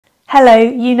Hello,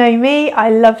 you know me, I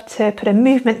love to put a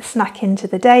movement snack into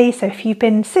the day, so if you've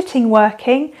been sitting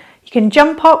working, you can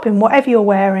jump up in whatever you're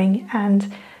wearing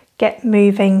and get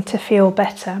moving to feel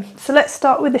better. So let's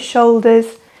start with the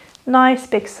shoulders, nice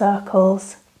big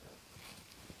circles,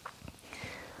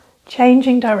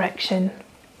 changing direction.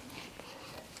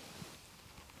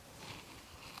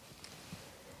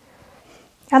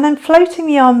 And then floating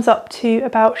the arms up to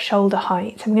about shoulder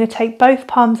height. I'm going to take both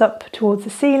palms up towards the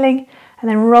ceiling and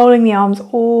then rolling the arms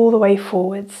all the way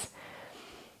forwards.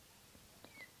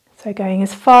 So going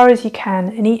as far as you can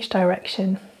in each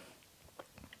direction.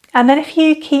 And then if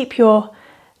you keep your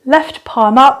left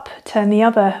palm up, turn the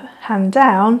other hand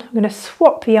down, I'm going to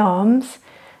swap the arms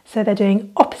so they're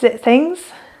doing opposite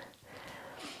things.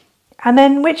 And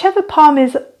then whichever palm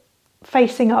is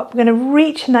facing up, we're going to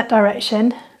reach in that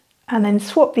direction and then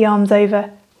swap the arms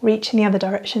over, reach in the other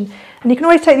direction. And you can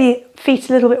always take the feet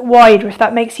a little bit wider if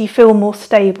that makes you feel more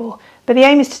stable. But the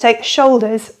aim is to take the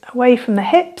shoulders away from the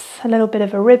hips, a little bit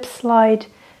of a rib slide,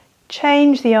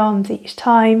 change the arms each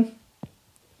time.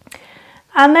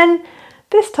 And then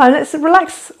this time let's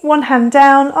relax one hand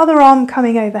down, other arm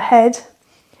coming overhead.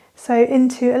 So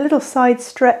into a little side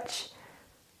stretch.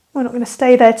 We're not going to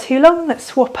stay there too long. Let's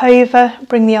swap over,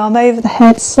 bring the arm over the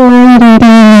head, sliding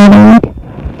down.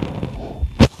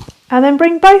 And then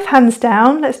bring both hands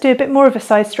down. Let's do a bit more of a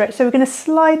side stretch. So we're going to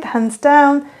slide the hands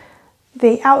down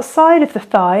the outside of the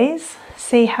thighs.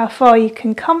 See how far you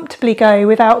can comfortably go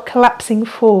without collapsing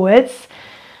forwards.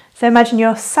 So imagine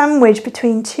you're sandwiched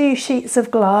between two sheets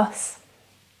of glass.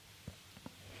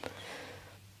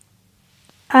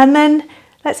 And then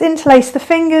let's interlace the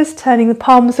fingers, turning the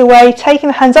palms away, taking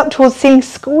the hands up towards the ceiling,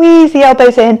 squeeze the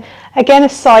elbows in. Again, a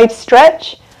side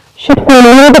stretch. Should feel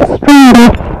a little bit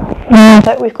stronger.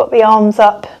 That we've got the arms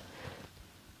up.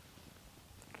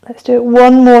 Let's do it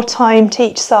one more time to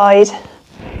each side.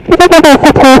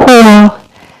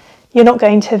 You're not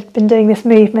going to have been doing this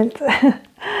movement. And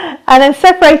then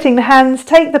separating the hands,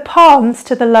 take the palms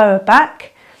to the lower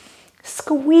back.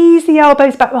 Squeeze the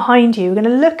elbows back behind you. We're going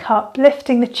to look up,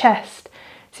 lifting the chest.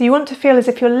 So you want to feel as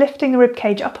if you're lifting the rib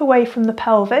cage up away from the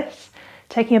pelvis.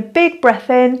 Taking a big breath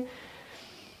in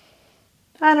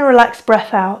and a relaxed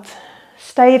breath out.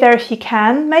 Stay there if you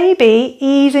can, maybe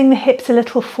easing the hips a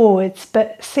little forwards,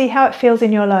 but see how it feels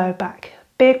in your lower back.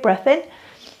 Big breath in,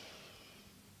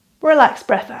 relaxed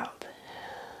breath out.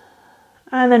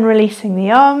 And then releasing the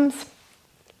arms.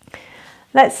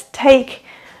 Let's take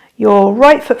your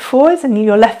right foot forwards and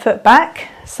your left foot back.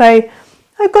 So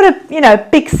I've got a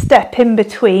big step in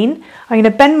between. I'm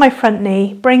going to bend my front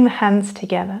knee, bring the hands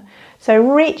together. So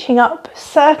reaching up,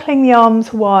 circling the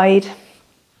arms wide,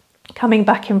 coming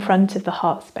back in front of the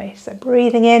heart space. So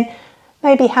breathing in,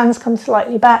 maybe hands come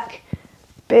slightly back,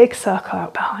 big circle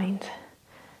out behind.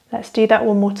 Let's do that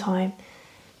one more time.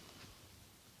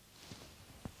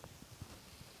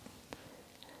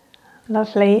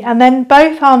 Lovely. And then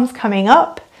both arms coming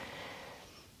up,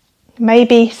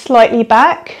 maybe slightly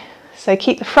back. So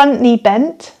keep the front knee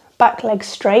bent, back leg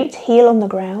straight, heel on the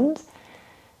ground,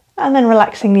 and then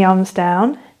relaxing the arms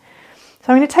down.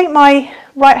 So I'm going to take my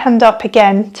right hand up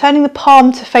again, turning the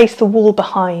palm to face the wall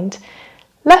behind.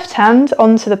 Left hand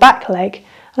onto the back leg,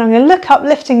 and I'm going to look up,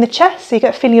 lifting the chest, so you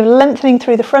get a feeling of lengthening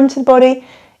through the front of the body.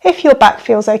 If your back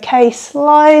feels okay,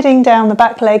 sliding down the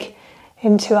back leg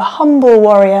into a humble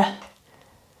warrior.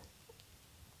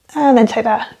 And then take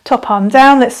that top arm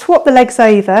down. Let's swap the legs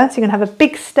over, so you're going to have a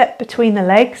big step between the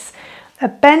legs, a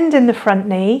bend in the front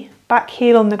knee, back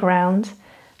heel on the ground,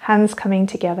 hands coming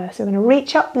together. So we're going to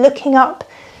reach up, looking up,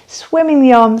 swimming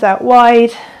the arms out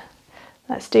wide.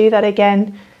 Let's do that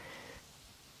again.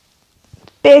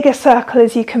 Big a circle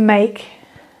as you can make.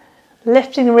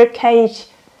 Lifting the rib cage.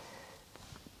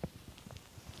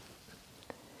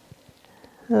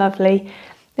 Lovely.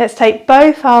 Let's take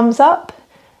both arms up.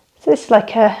 So this is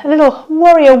like a little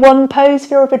warrior one pose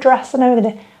for Virabhadrasana. We're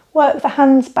going to work the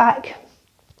hands back.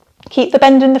 Keep the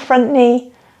bend in the front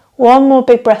knee. One more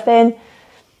big breath in.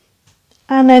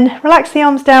 And then relax the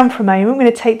arms down for a moment. We're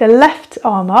going to take the left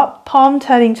arm up, palm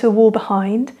turning to the wall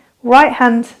behind, right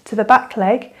hand to the back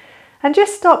leg, and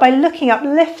just start by looking up,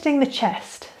 lifting the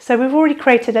chest. So we've already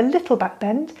created a little back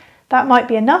bend. That might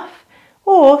be enough.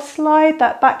 Or slide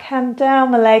that back hand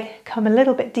down the leg, come a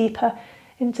little bit deeper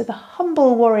into the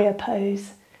humble warrior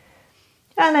pose.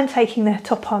 And then taking the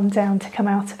top arm down to come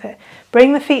out of it.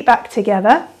 Bring the feet back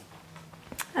together.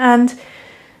 And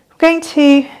going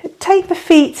to take the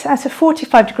feet at a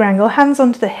 45-degree angle, hands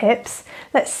onto the hips.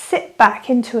 Let's sit back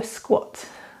into a squat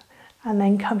and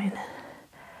then come in.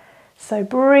 So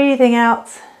breathing out,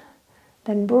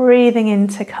 then breathing in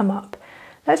to come up.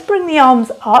 Let's bring the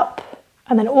arms up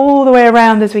and then all the way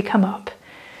around as we come up.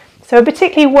 So we're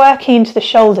particularly working into the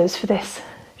shoulders for this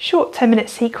short 10-minute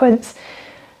sequence,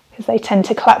 because they tend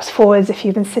to collapse forwards if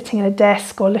you've been sitting at a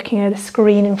desk or looking at a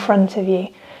screen in front of you.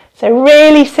 So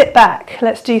really sit back.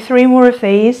 Let's do 3 more of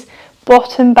these.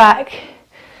 Bottom back.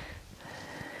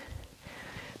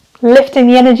 Lifting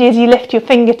the energy as you lift your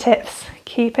fingertips.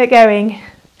 Keep it going.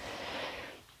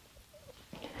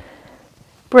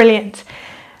 Brilliant.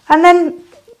 And then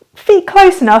feet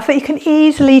close enough that you can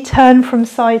easily turn from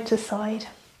side to side.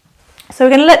 So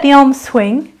we're going to let the arms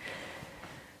swing.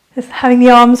 Just having the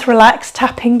arms relaxed,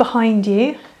 tapping behind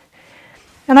you.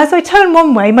 And as I turn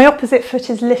one way, my opposite foot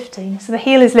is lifting. So the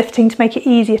heel is lifting to make it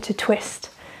easier to twist.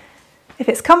 If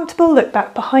it's comfortable, look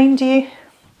back behind you.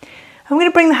 I'm going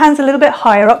to bring the hands a little bit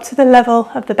higher, up to the level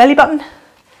of the belly button.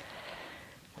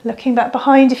 Looking back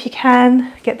behind if you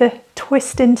can. Get the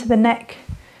twist into the neck.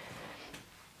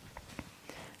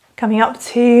 Coming up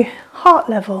to heart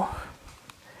level.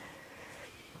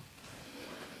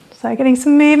 So getting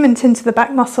some movement into the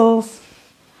back muscles.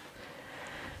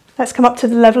 Let's come up to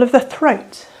the level of the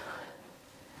throat.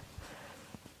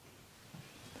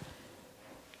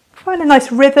 Find a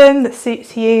nice rhythm that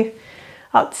suits you,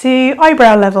 up to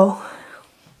eyebrow level.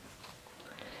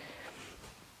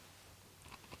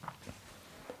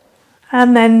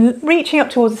 And then reaching up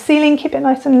towards the ceiling, keep it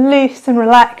nice and loose and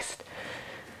relaxed.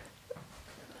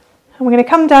 And we're going to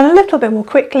come down a little bit more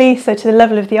quickly, so to the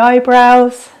level of the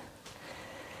eyebrows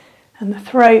and the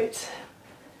throat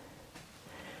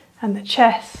and the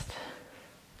chest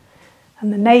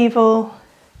and the navel.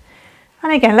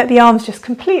 And again, let the arms just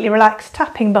completely relax,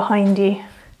 tapping behind you.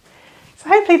 So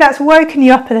hopefully that's woken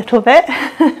you up a little bit.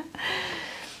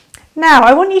 Now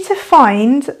I want you to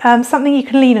find something you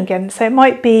can lean against. So it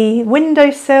might be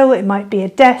windowsill, it might be a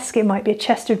desk, it might be a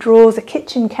chest of drawers, a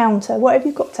kitchen counter, whatever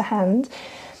you've got to hand.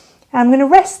 And I'm going to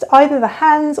rest either the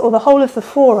hands or the whole of the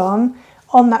forearm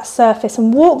on that surface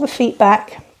and walk the feet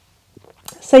back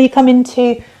so you come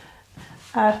into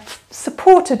a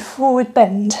supported forward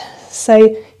bend. So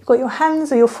you've got your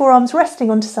hands or your forearms resting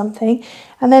onto something,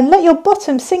 and then let your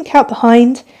bottom sink out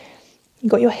behind.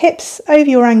 You've got your hips over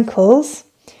your ankles,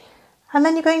 and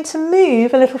then you're going to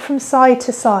move a little from side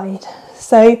to side.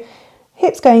 So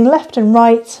hips going left and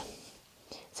right.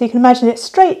 So you can imagine it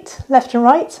straight left and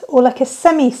right, or like a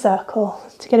semicircle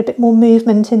to get a bit more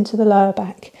movement into the lower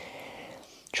back.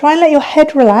 Try and let your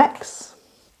head relax.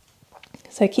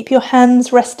 So keep your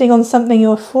hands resting on something,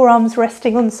 your forearms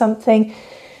resting on something.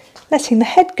 Letting the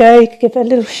head go, you could give it a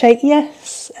little shake,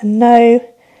 yes and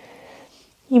no.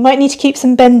 You might need to keep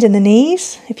some bend in the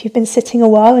knees if you've been sitting a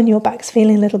while and your back's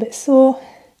feeling a little bit sore.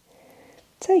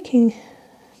 Taking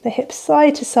the hips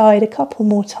side to side a couple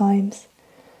more times.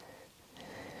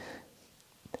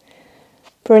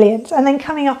 Brilliant. And then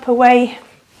coming up away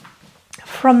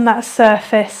from that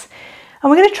surface. And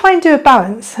we're going to try and do a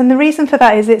balance, and the reason for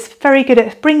that is it's very good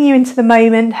at bringing you into the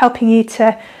moment, helping you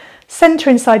to centre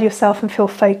inside yourself and feel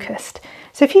focused.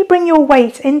 So if you bring your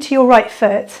weight into your right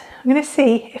foot, I'm going to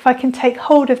see if I can take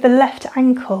hold of the left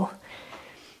ankle.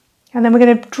 And then we're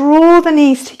going to draw the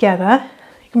knees together.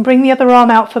 You can bring the other arm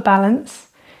out for balance.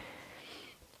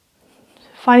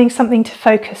 Finding something to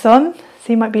focus on.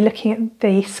 So you might be looking at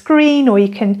the screen, or you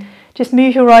can just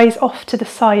move your eyes off to the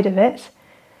side of it.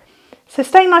 So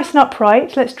stay nice and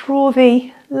upright. Let's draw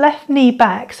the left knee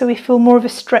back so we feel more of a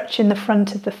stretch in the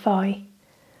front of the thigh.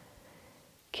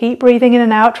 Keep breathing in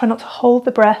and out. Try not to hold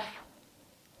the breath.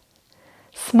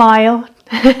 Smile.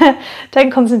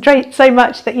 Don't concentrate so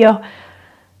much that you're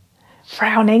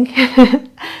frowning.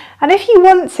 And if you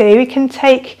want to, we can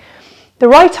take the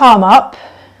right arm up.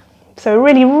 So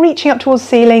we're really reaching up towards the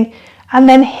ceiling and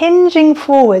then hinging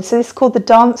forward. So this is called the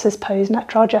dancer's pose,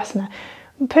 Natrajasana.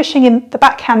 Pushing in the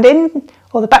back hand in,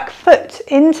 or the back foot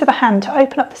into the hand to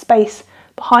open up the space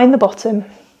behind the bottom.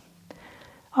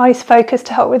 Eyes focused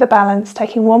to help with the balance.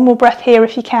 Taking one more breath here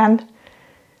if you can.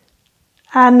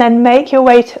 And then make your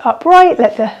way to upright.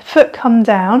 Let the foot come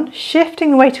down.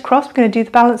 Shifting the weight across. We're going to do the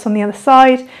balance on the other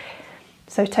side.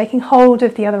 So taking hold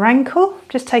of the other ankle.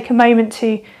 Just take a moment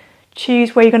to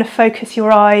choose where you're going to focus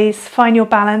your eyes. Find your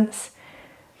balance.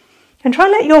 And try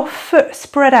and let your foot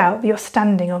spread out that you're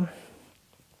standing on.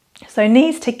 So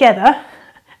knees together,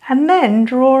 and then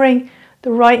drawing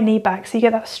the right knee back so you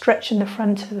get that stretch in the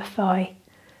front of the thigh.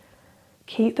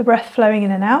 Keep the breath flowing in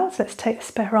and out. So let's take the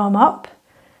spare arm up.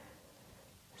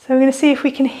 So we're going to see if we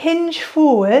can hinge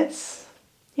forwards.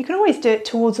 You can always do it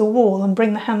towards a wall and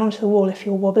bring the hand onto the wall if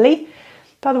you're wobbly.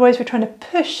 But otherwise we're trying to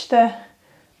push the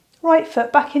right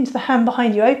foot back into the hand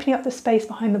behind you, opening up the space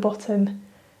behind the bottom.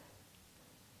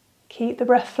 Keep the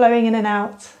breath flowing in and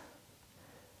out.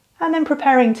 And then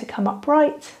preparing to come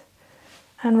upright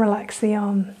and relax the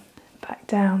arm back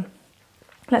down.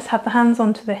 Let's have the hands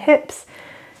onto the hips,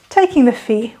 taking the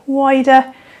feet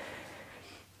wider.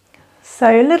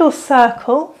 So little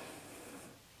circle.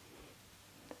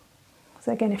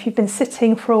 So again, if you've been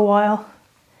sitting for a while,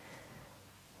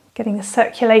 getting the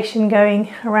circulation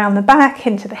going around the back,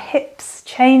 into the hips,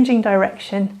 changing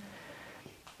direction.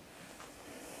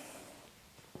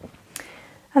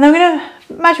 And then we're going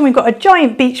to imagine we've got a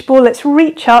giant beach ball. Let's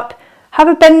reach up, have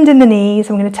a bend in the knees.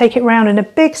 I'm going to take it round in a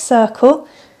big circle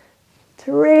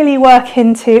to really work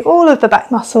into all of the back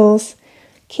muscles.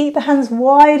 Keep the hands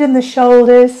wide in the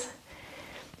shoulders.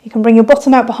 You can bring your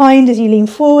bottom out behind as you lean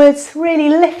forwards. Really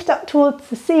lift up towards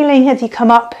the ceiling as you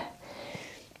come up.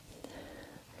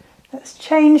 Let's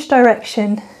change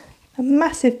direction. A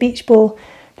massive beach ball.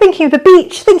 Thinking of the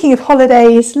beach, thinking of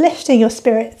holidays, lifting your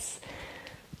spirits.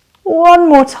 One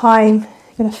more time.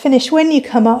 You're going to finish when you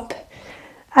come up.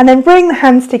 And then bring the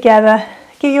hands together.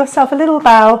 Give yourself a little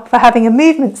bow for having a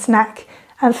movement snack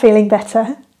and feeling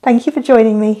better. Thank you for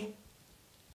joining me.